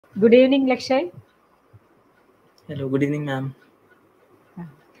Good evening, Lakshay. Hello, good evening, ma'am.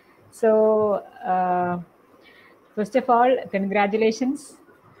 So, first of all, congratulations.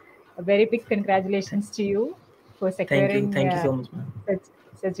 A very big congratulations to you for securing Thank you so much, ma'am. such,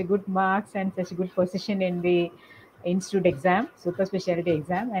 such a good marks and such a good position in the institute exam, super specialty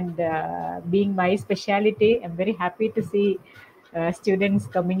exam. And being my specialty, I'm very happy to see students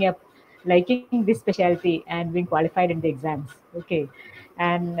coming up liking this specialty and being qualified in the exams. Okay.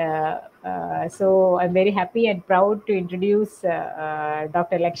 And so I'm very happy and proud to introduce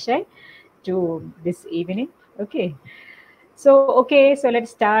Dr. Lakshay to this evening. Okay. So let's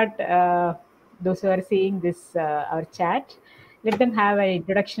start. Those who are seeing this our chat, let them have an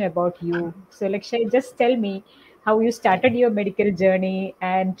introduction about you. So, Lakshay, just tell me how you started your medical journey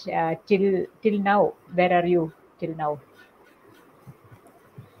and till now. Where are you till now?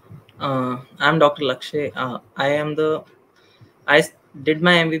 I'm Dr. Lakshay. I did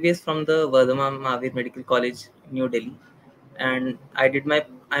my MBBS from the Vardhama Mahavir Medical College, New Delhi, and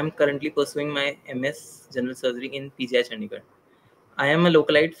I'm currently pursuing my MS General Surgery in PGI Chandigarh. I am a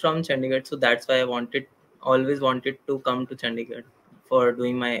localite from Chandigarh, so that's why always wanted to come to Chandigarh for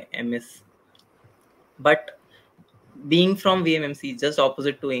doing my MS. But being from VMMC, just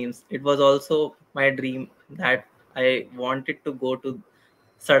opposite to AIIMS, it was also my dream that I wanted to go to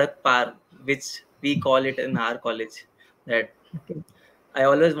Sadak Par, which we call it in our college. That Okay. I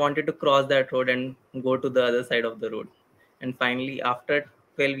always wanted to cross that road and go to the other side of the road. And finally, after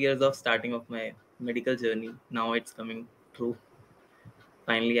 12 years of starting of my medical journey, now it's coming true.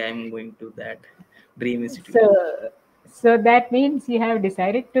 Finally, I am going to that dream institute. So that means you have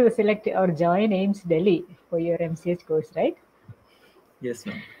decided to select or join AIMS Delhi for your MCH course, right? Yes,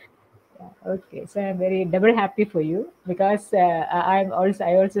 ma'am. Yeah, okay, so I'm very double happy for you because I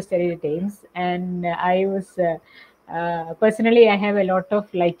also studied at AIMS and I was personally I have a lot of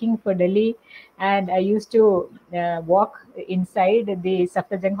liking for Delhi, and I used to walk inside the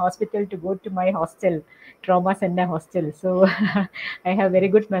Safdarjung hospital to go to my hostel, trauma center hostel. So I have very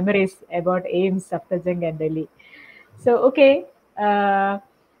good memories about AIMS, Safdarjung, and Delhi. So okay. Uh,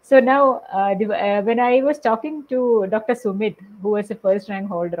 so now, when I was talking to Dr. Sumit, who was a first rank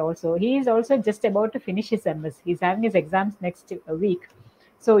holder, also he is also just about to finish his MS. He's having his exams next week.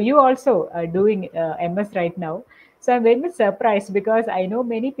 So you also are doing MS right now. So I'm very much surprised because I know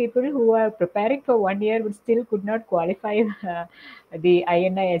many people who are preparing for 1 year but still could not qualify the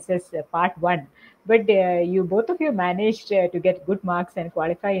INISS Part One. But you both of you managed to get good marks and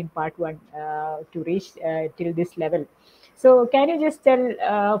qualify in Part One to reach till this level. So can you just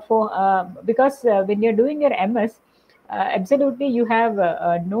tell for because when you're doing your MS, absolutely you have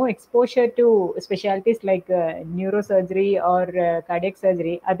no exposure to specialties like neurosurgery or cardiac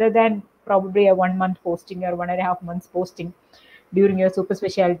surgery, other than probably a 1 month posting or 1.5 months posting during your super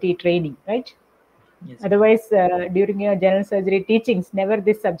specialty training, right? Yes, ma'am. Otherwise, during your general surgery teachings, never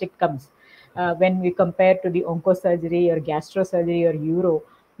this subject comes. When we compare to the oncosurgery or gastrosurgery or uro,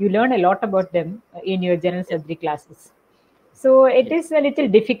 you learn a lot about them in your general Yes, surgery classes. So it yes. is a little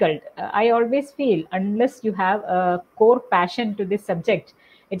difficult. I always feel unless you have a core passion to this subject,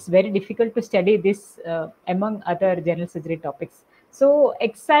 it's very difficult to study this among other general surgery topics. So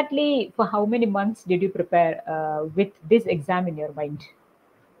exactly for how many months did you prepare with this exam in your mind?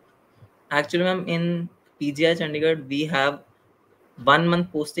 Actually, ma'am, in PGI Chandigarh, we have 1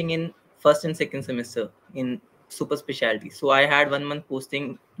 month posting in first and second semester in super specialty. So I had 1 month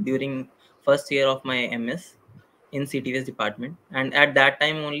posting during first year of my MS in CTVS department, and at that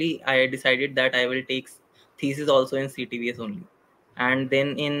time only I decided that I will take thesis also in CTVS only. And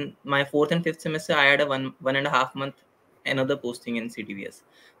then in my fourth and fifth semester, I had a 1.5 month another posting in CTVS.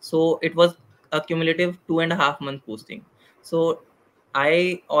 So it was a cumulative 2.5 month posting. So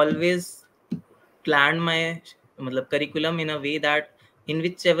I always planned my curriculum in a way that in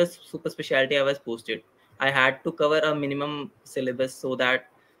whichever super specialty I was posted, I had to cover a minimum syllabus so that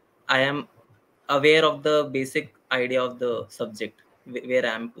I am aware of the basic idea of the subject where I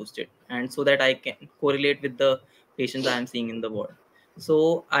am posted, and so that I can correlate with the patients I am seeing in the ward.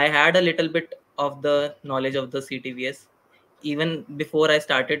 So I had a little bit of the knowledge of the CTVS even before I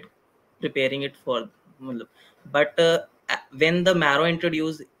started preparing it for. But when the Marrow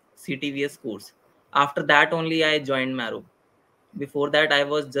introduced CTVS course, after that only I joined Marrow. Before that, I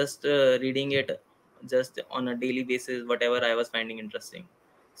was just reading it just on a daily basis, whatever I was finding interesting.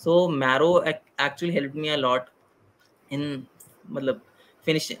 So Marrow actually helped me a lot in matlab,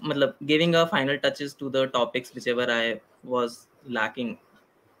 finishing, giving a final touches to the topics whichever I was lacking.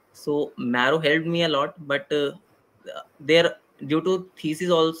 So Marrow helped me a lot, but there due to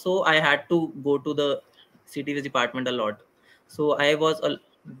thesis also I had to go to the CTVS department a lot. So I was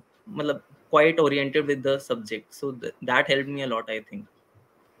quite oriented with the subject. So that helped me a lot, I think.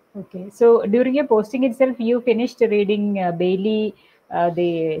 Okay. So during your posting itself, you finished reading Bailey,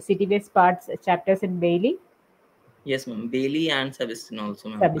 the CTVS parts chapters in Bailey? Yes, ma'am. Bailey and Sebastian also,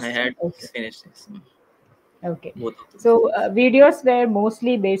 ma'am. I Subsystem. had Okay. finished this, ma'am. Okay. Both of those. So Yes. videos were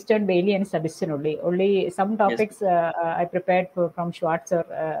mostly based on Bailey and Subsystem only. Only some Yes, topics I prepared from Schwartz or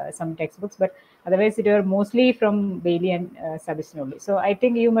some textbooks, but otherwise it were mostly from Bailey and Subsystem only. So I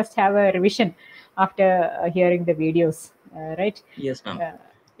think you must have a revision after hearing the videos, right? yes, ma'am. Uh,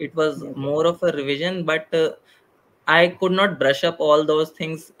 It was okay. more of a revision, but I could not brush up all those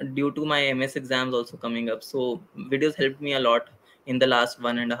things due to my MS exams also coming up. So videos helped me a lot in the last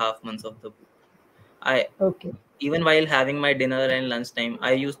 1.5 months of the book. I Okay. Even while having my dinner and lunchtime,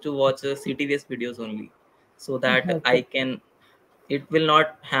 I used to watch CTVS videos only, so that I Okay. can. It will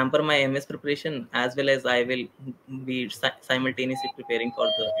not hamper my MS preparation, as well as I will be simultaneously preparing for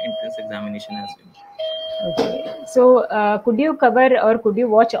the entrance examination as well. Okay. So, could you cover or could you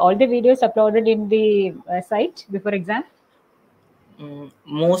watch all the videos uploaded in the site before exam?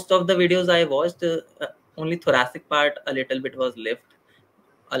 Most of the videos I watched, only thoracic part a little bit was left.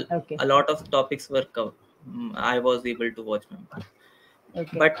 A, Okay. a lot of topics were covered. I was able to watch them.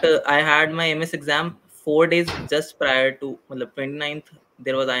 Okay. But I had my MS exam 4 days just prior to 29th.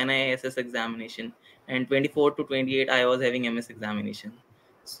 There was INI SS examination, and 24 to 28 I was having MS examination.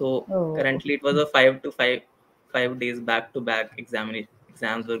 So Oh, currently okay. it was a 5 days back to back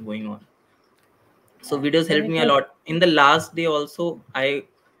exams were going on. So videos Then helped it me a was lot. In the last day also, I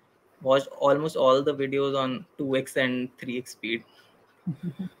watched almost all the videos on 2x and 3x speed.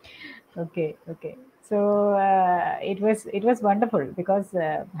 okay. Okay. So it was wonderful because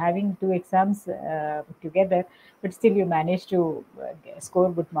having two exams together, but still you managed to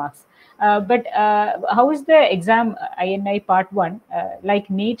score good marks. But how is the exam INI Part One? Like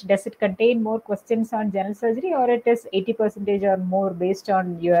NEET, does it contain more questions on general surgery, or it is 80% or more based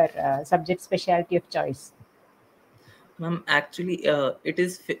on your subject specialty of choice? Ma'am, actually, it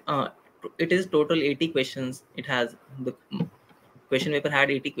is total 80 questions. It has the question paper had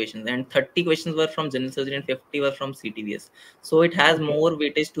 80 questions, and 30 questions were from general surgery and 50 were from CTVS. So it has Okay. more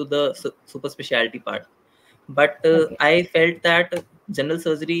weightage to the super specialty part. But Okay. I felt that general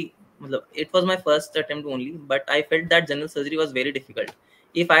surgery, it was my first attempt only, but I felt that general surgery was very difficult.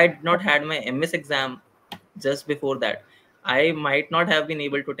 If I had not Okay. had my MS exam just before that, I might not have been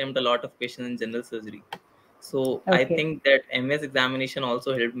able to attempt a lot of questions in general surgery. So I Okay. think that MS examination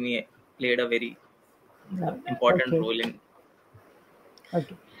also helped me, played a very important Okay. role in.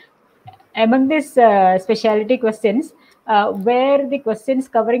 Okay. Among these specialty questions, were the questions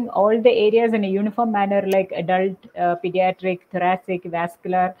covering all the areas in a uniform manner, like adult, pediatric, thoracic,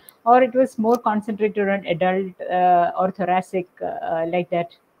 vascular, or it was more concentrated on adult or thoracic, like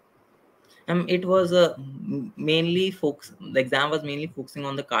that? It was mainly focus. The exam was mainly focusing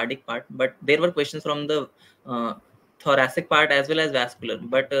on the cardiac part, but there were questions from the uh, thoracic part as well as vascular.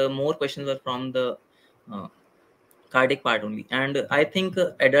 But more questions were from the uh, cardiac part only. And I think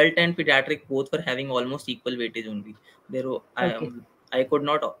adult and pediatric both were having almost equal weightage only. Okay. I could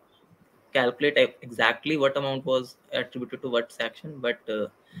not calculate exactly what amount was attributed to what section, but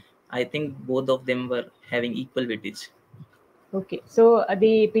I think both of them were having equal weightage. Okay, so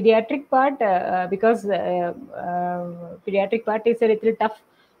the pediatric part, because pediatric part is a little tough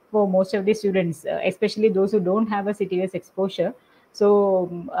for most of the students, especially those who don't have a CTS exposure.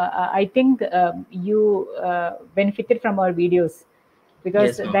 So I think you benefited from our videos because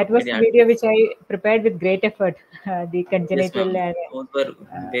Yes, ma'am. that was the video Pediatrics. which I prepared with great effort. The Yes, congenital ma'am. and Those were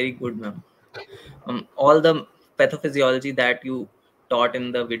very good, ma'am. All the pathophysiology that you taught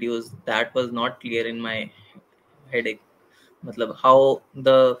in the videos, that was not clear in my headache. Matlab, how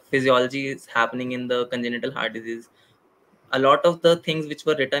the physiology is happening in the congenital heart disease. A lot of the things which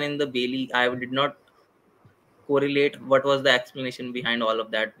were written in the Bailey, I did not correlate what was the explanation behind all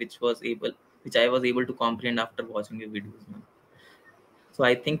of that, which I was able to comprehend after watching your videos, ma'am. So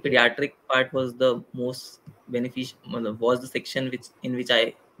I think okay, pediatric part was the most beneficial, was the section in which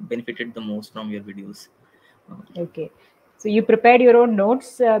I benefited the most from your videos. Uh, okay. So you prepared your own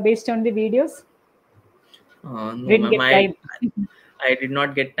notes based on the videos. no, Didn't ma'am, get time. I did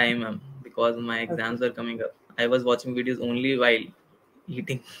not get time, ma'am, because my Okay. exams were coming up. I was watching videos only while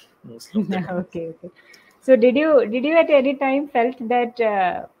eating most of the times. Okay, okay. So did you at any time felt that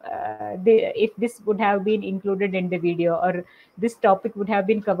if this would have been included in the video, or this topic would have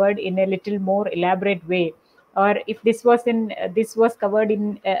been covered in a little more elaborate way, or if this was covered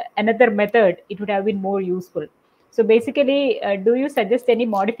in another method, it would have been more useful. So basically, do you suggest any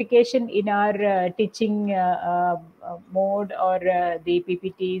modification in our teaching mode or the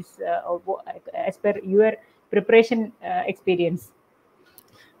PPTs as per your preparation experience?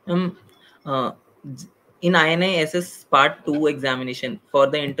 Um, uh, in INI SS Part 2 examination, for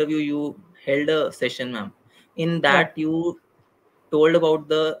the interview, you held a session, ma'am. In Yeah. that, you told about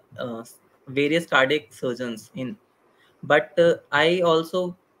the various cardiac surgeons in, but I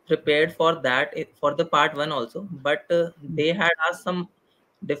also prepared for that for the part 1 also, but they had asked some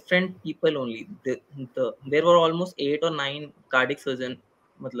different people only. There were almost 8 or 9 cardiac surgeon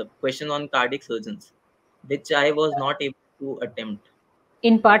matlab, questions on cardiac surgeons, which I was not able to attempt.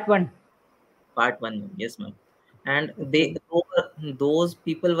 In part one. Part 1, ma'am. Yes, ma'am. And Okay. those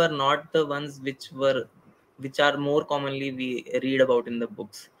people were not the ones which are more commonly we read about in the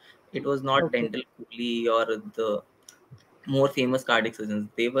books. It was not Okay. dental Cooley or the more famous cardiac surgeons.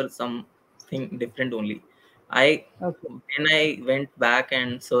 They were something different only. I Okay. When I went back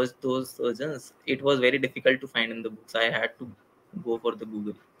and searched those surgeons, it was very difficult to find in the books. I had to go for the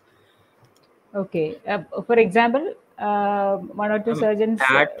Google. Okay. For example, one or two surgeons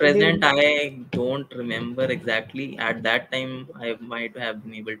At present, will. I don't remember exactly. At that time, I might have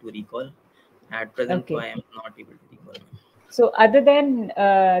been able to recall. At present, Okay. I am not able to recall. So other than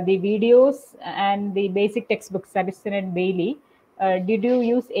the videos and the basic textbooks, Sadiston and Bailey, did you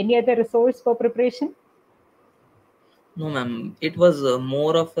use any other resource for preparation? No, ma'am. It was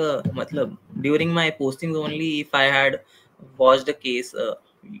more of a matlab. During my postings only, if I had watched a case,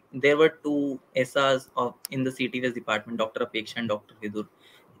 there were two SRs in the CTVS department, Dr. Apeksha and Dr. Vidur.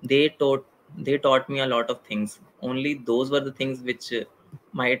 They taught they taught me a lot of things. Only those were the things which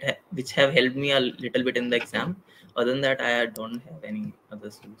have helped me a little bit in the exam. Other than that, I don't have any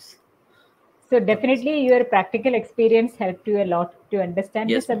other source So for this. definitely your practical experience helped you a lot to understand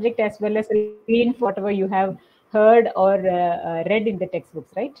the Yes, ma'am. subject as well as reinforce whatever you have heard or read in the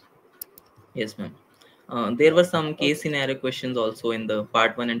textbooks, right? Yes, ma'am. There were some case Okay. scenario questions also in the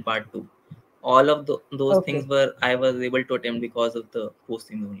part 1 and part 2. All of those things Okay. were I was able to attempt because of the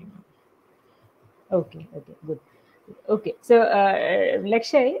posting only, ma'am. Okay. Okay. Good. Okay. So,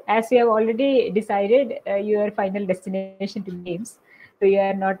 Lakshay, as you have already decided your final destination to be AIMS, so you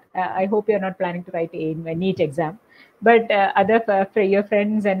are not. I hope you are not planning to write a NEET exam, but your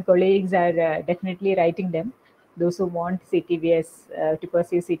friends and colleagues are definitely writing them. Those who want CTVS to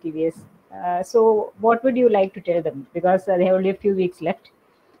pursue CTVS. So, what would you like to tell them? Because they have only a few weeks left.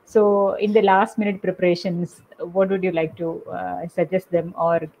 So, in the last minute preparations, what would you like to suggest them,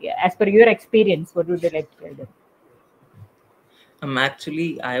 or as per your experience, what would you like to tell them?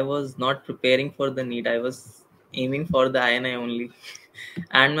 Actually, I was not preparing for the NEET. I was aiming for the INI only.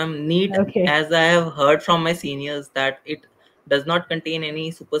 And ma'am, NEET, Okay. as I have heard from my seniors, that it does not contain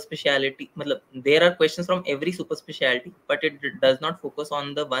any super speciality. Matlab, there are questions from every super speciality, but it does not focus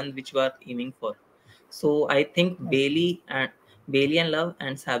on the one which you are aiming for. So I think Okay. Bailey and Love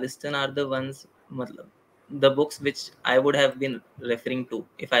and Saviston are the ones, matlab, the books which I would have been referring to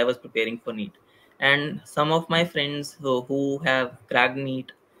if I was preparing for NEET. And some of my friends who have cracked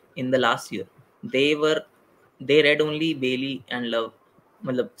NEET in the last year, they were they read only Bailey and Love.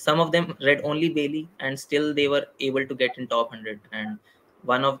 Matlab, some of them read only Bailey and still they were able to get in top 100. And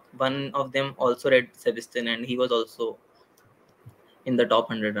one of them also read Sebastian and he was also in the top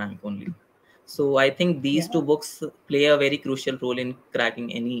 100 rank only. So I think these Yeah. two books play a very crucial role in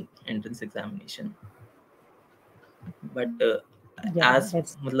cracking any entrance examination. But Yeah. as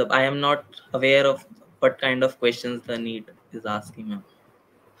That's matlab, I am not aware of what kind of questions the NEET is asking, ma'am.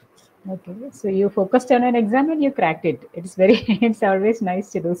 okay. So you focused on an exam and you cracked it. It's very. It's always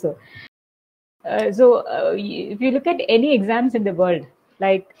nice to do so. If you look at any exams in the world,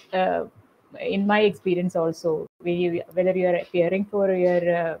 like in my experience also, whether you are appearing for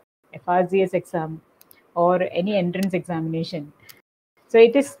your FRCS exam or any entrance examination, so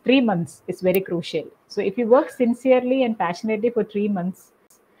it is 3 months is very crucial. So if you work sincerely and passionately for 3 months,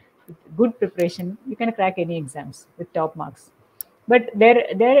 with good preparation, you can crack any exams with top marks. But there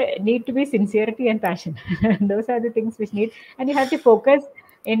need to be sincerity and passion. Those are the things which need, and you have to focus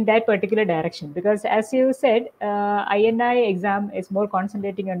in that particular direction. Because as you said, INI exam is more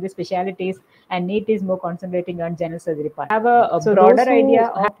concentrating on the specialities, and NEET is more concentrating on general surgery part. Have a So broader those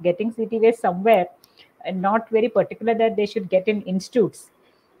idea who of getting CTVS somewhere, and not very particular that they should get in institutes.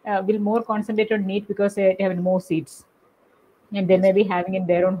 Will more concentrate on NEET because they have more seats and they yes, may be having in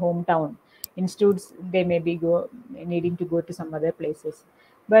their own hometown. Institutes, they may be needing to go to some other places.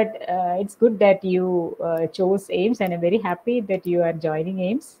 But it's good that you chose AIMS, and I'm very happy that you are joining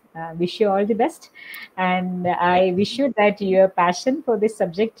AIMS. Wish you all the best, and thank I you. wish you that your passion for this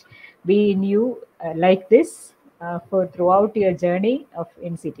subject be in you like this. for throughout your journey of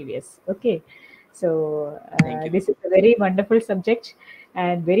in CTVS. Okay, so Thank you. this is a very wonderful subject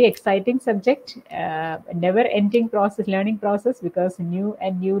and very exciting subject. Never-ending process, learning process, because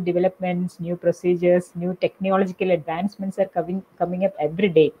new developments, new procedures, new technological advancements are coming up every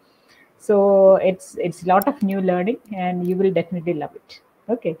day. So it's a lot of new learning, and you will definitely love it.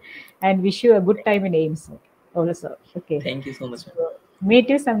 Okay, and wish you a good time in AIIMS also. Okay, Thank you so much, ma'am. so meet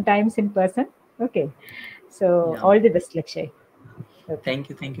you sometimes in person. Okay, so Yeah. all the best, Lakshay. Okay.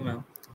 Thank you, ma'am.